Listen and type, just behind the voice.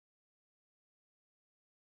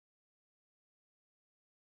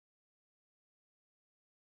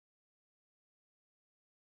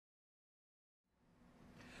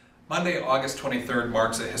Monday, August 23rd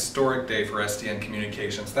marks a historic day for SDN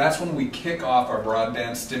Communications. That's when we kick off our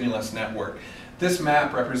broadband stimulus network. This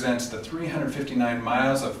map represents the 359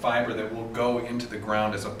 miles of fiber that will go into the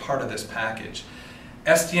ground as a part of this package.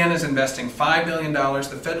 SDN is investing $5 million.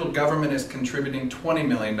 The federal government is contributing $20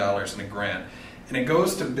 million in a grant. And it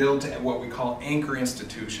goes to build what we call anchor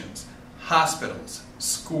institutions, hospitals,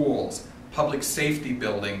 schools, public safety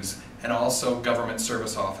buildings, and also government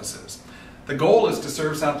service offices. The goal is to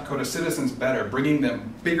serve South Dakota citizens better, bringing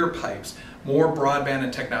them bigger pipes, more broadband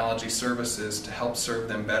and technology services to help serve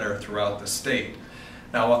them better throughout the state.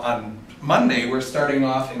 Now on Monday we're starting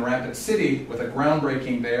off in Rapid City with a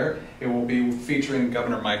groundbreaking there. It will be featuring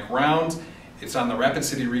Governor Mike Rounds. It's on the Rapid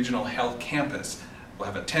City Regional Health Campus.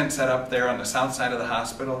 We'll have a tent set up there on the south side of the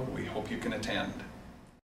hospital. We hope you can attend.